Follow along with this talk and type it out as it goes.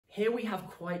Here we have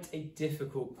quite a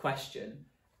difficult question,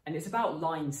 and it's about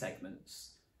line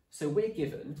segments. So we're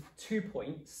given 2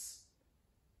 points,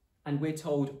 and we're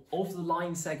told of the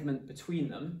line segment between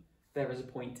them, there is a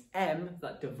point M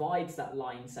that divides that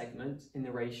line segment in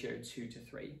the ratio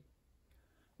 2:3.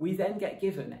 We then get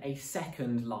given a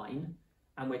second line,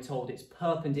 and we're told it's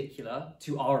perpendicular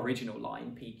to our original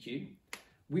line, PQ.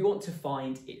 We want to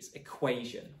find its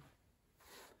equation.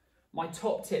 My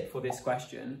top tip for this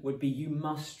question would be you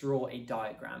must draw a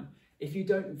diagram. If you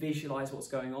don't visualize what's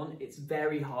going on, it's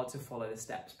very hard to follow the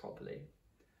steps properly.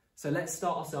 So let's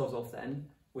start ourselves off then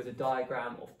with a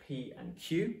diagram of P and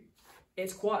Q.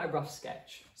 It's quite a rough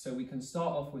sketch. So we can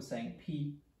start off with saying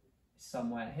P is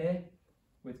somewhere here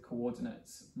with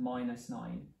coordinates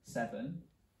 -9, 7.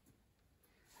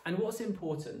 And what's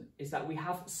important is that we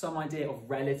have some idea of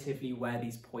relatively where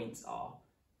these points are.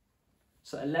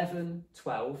 So 11,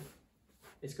 12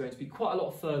 is going to be quite a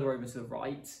lot further over to the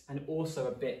right and also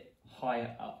a bit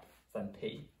higher up than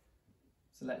P.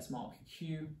 So let's mark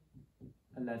Q,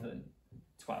 11,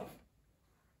 12.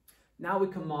 Now we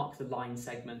can mark the line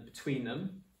segment between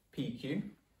them,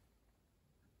 PQ.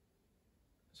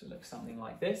 So it looks something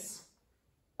like this.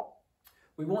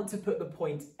 We want to put the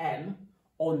point M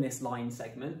on this line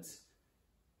segment.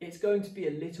 It's going to be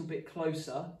a little bit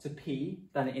closer to P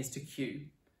than it is to Q,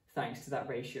 thanks to that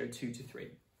ratio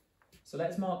 2:3. So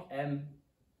let's mark M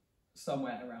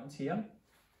somewhere around here.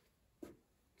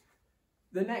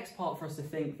 The next part for us to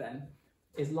think then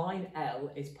is line L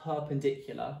is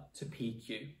perpendicular to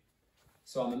PQ.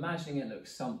 So I'm imagining it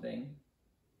looks something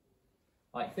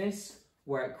like this,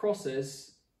 where it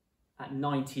crosses at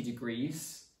 90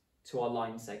 degrees to our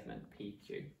line segment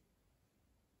PQ.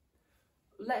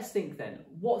 Let's think then,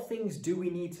 what things do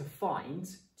we need to find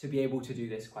to be able to do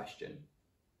this question?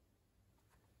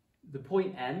 The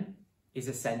point M is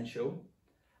essential,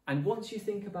 and once you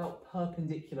think about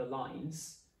perpendicular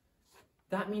lines,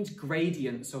 that means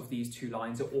gradients of these two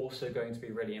lines are also going to be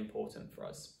really important for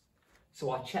us. So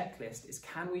our checklist is,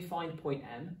 can we find point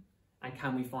M and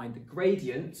can we find the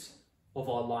gradient of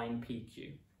our line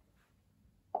PQ?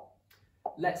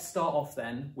 Let's start off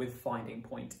then with finding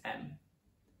point M.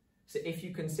 So if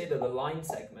you consider the line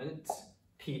segment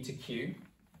P to Q,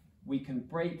 we can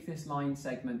break this line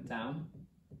segment down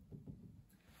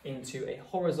into a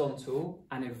horizontal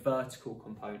and a vertical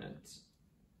component.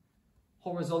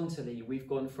 Horizontally, we've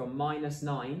gone from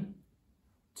 -9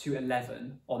 to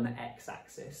 11 on the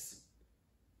x-axis.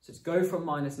 So to go from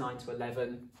 -9 to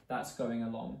 11, that's going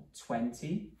along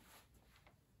 20.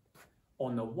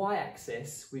 On the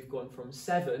y-axis, we've gone from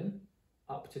 7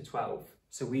 up to 12.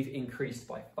 So we've increased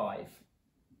by 5.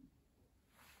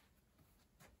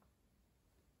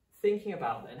 Thinking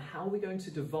about then, how are we going to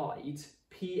divide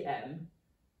PM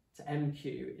to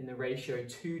MQ in the ratio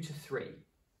 2:3?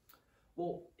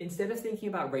 Well, instead of thinking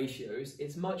about ratios,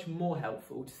 it's much more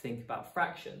helpful to think about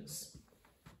fractions.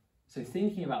 So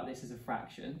thinking about this as a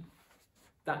fraction,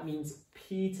 that means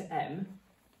P to M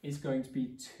is going to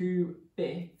be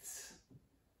 2/5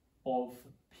 of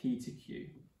P to Q.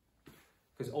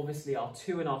 Because obviously our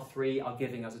 2 and our 3 are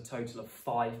giving us a total of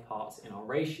 5 parts in our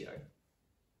ratio.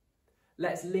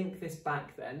 Let's link this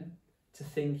back then to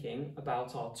thinking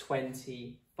about our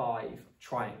 25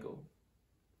 triangle.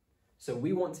 So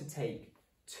we want to take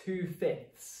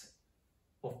 2/5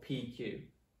 of PQ.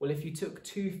 Well, if you took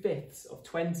 2/5 of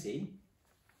 20,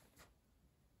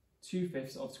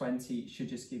 2/5 of 20 should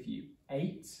just give you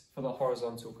 8 for the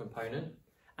horizontal component.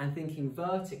 And thinking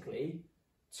vertically,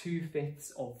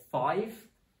 2/5 of 5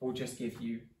 will just give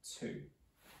you 2.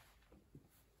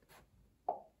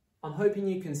 I'm hoping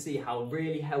you can see how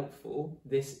really helpful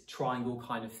this triangle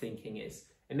kind of thinking is.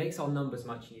 It makes our numbers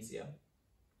much easier.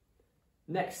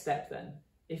 Next step then,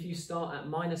 if you start at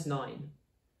 -9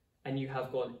 and you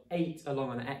have gone 8 along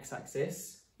on the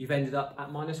x-axis, you've ended up at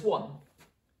 -1.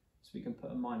 So we can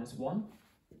put a -1.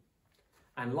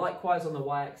 And likewise on the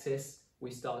y-axis,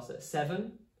 we started at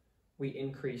 7, we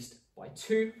increased by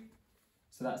 2,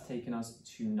 so that's taken us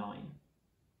to 9.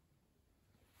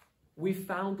 We've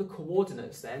found the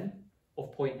coordinates then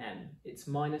of point M. It's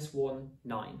 -1,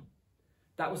 9.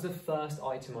 That was the first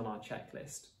item on our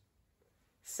checklist.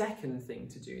 Second thing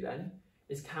to do then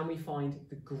is, can we find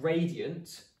the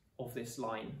gradient of this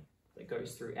line that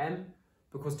goes through M?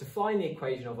 Because to find the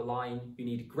equation of a line, you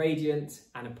need a gradient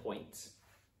and a point.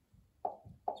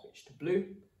 Switch to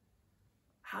blue.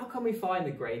 How can we find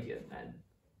the gradient then?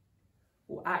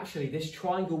 Well, actually, this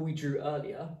triangle we drew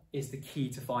earlier is the key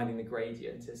to finding the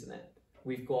gradient, isn't it?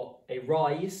 We've got a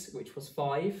rise, which was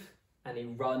 5, and a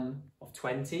run of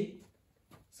 20.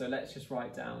 So let's just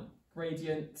write down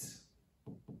gradient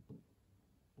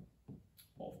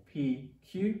of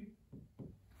PQ.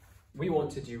 We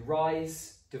want to do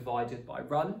rise divided by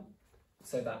run.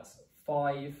 So that's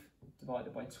 5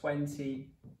 divided by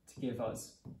 20 to give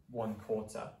us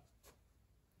 1/4.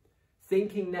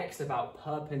 Thinking next about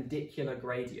perpendicular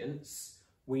gradients,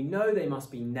 we know they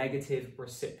must be negative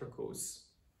reciprocals.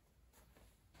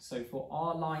 So for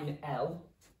our line L,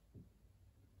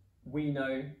 we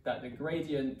know that the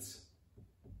gradient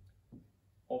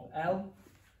of L,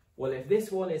 well, if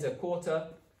this one is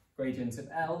 1/4, gradient of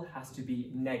L has to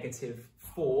be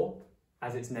 -4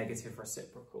 as its negative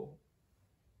reciprocal.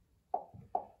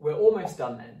 We're almost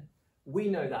done then. We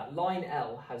know that line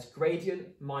L has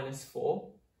gradient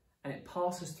 -4 and it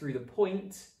passes through the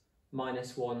point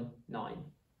 -1,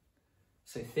 9.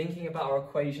 So thinking about our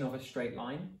equation of a straight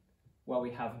line, where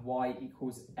we have y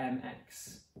equals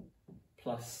mx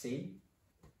plus c,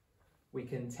 we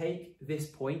can take this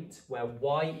point where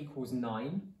y equals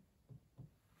 9.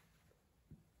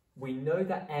 We know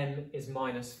that m is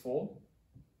 -4.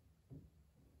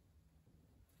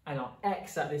 And our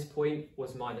x at this point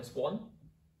was -1.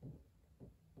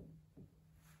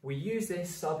 We use this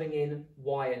subbing in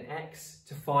y and x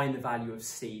to find the value of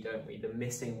c, don't we? The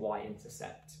missing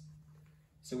y-intercept.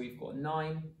 So we've got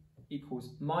 9 equals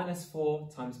 -4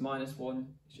 times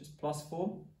 -1 is just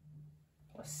 +4,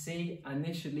 plus c, and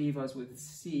this should leave us with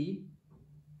c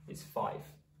is 5.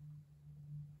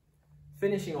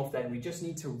 Finishing off then, we just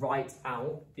need to write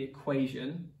out the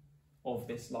equation of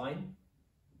this line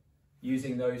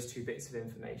using those two bits of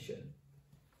information.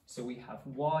 So we have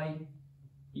y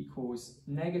equals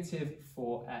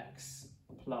 -4x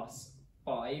plus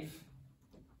 5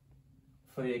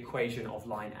 for the equation of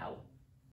line L.